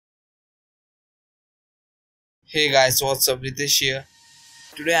Hey guys, what's up? Ritesh here.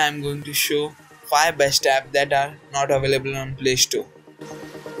 Today I am going to show 5 best apps that are not available on Play Store.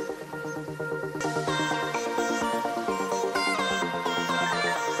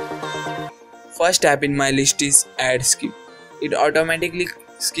 First app in my list is Ad Skip. It automatically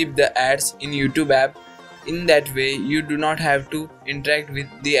skips the ads in YouTube app. In that way, you do not have to interact with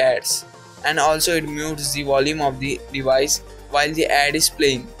the ads. And also it mutes the volume of the device while the ad is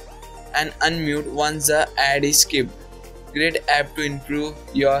playing and unmute once the ad is skipped. Great app to improve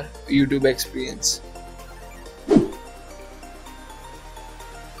your YouTube experience.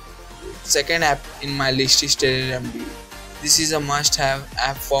 Second app in my list is TeleMD. This is a must-have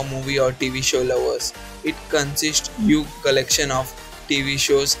app for movie or TV show lovers. It consists huge collection of TV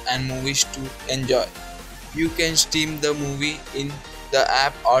shows and movies to enjoy. You can stream the movie in the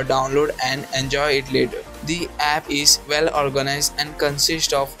app or download and enjoy it later. The app is well organized and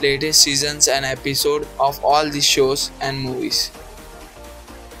consists of latest seasons and episodes of all the shows and movies.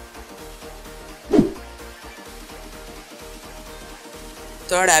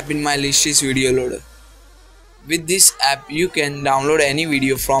 Third app in my list is Video Loader. With this app you can download any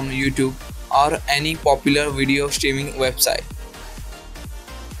video from YouTube or any popular video streaming website.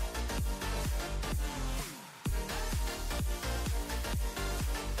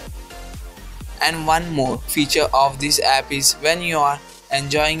 And one more feature of this app is when you are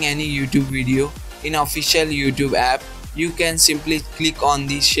enjoying any YouTube video in official YouTube app, you can simply click on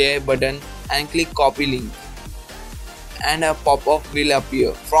the share button and click copy link. And a pop-up will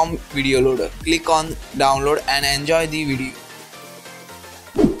appear from Video Loader. Click on download and enjoy the video.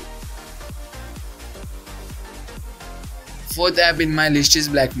 Fourth app in my list is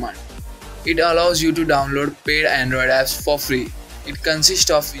Blackmart. It allows you to download paid Android apps for free. It consists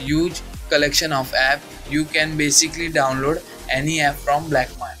of huge collection of apps. You can basically download any app from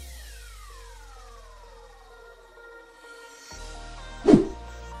Blackmart.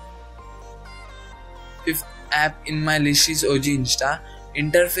 Fifth app in my list is OG Insta.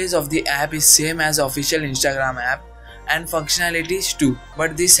 Interface of the app is same as official Instagram app and functionalities too,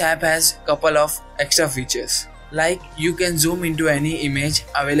 but this app has couple of extra features like you can zoom into any image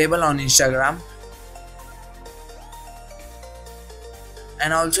available on Instagram,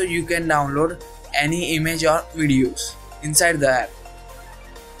 and also you can download any image or videos inside the app.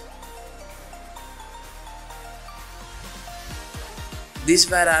 These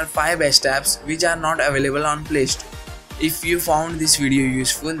were our 5 best apps which are not available on Play Store. If you found this video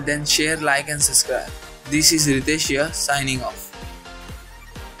useful, then share, like and subscribe. This is Ritesh here signing off.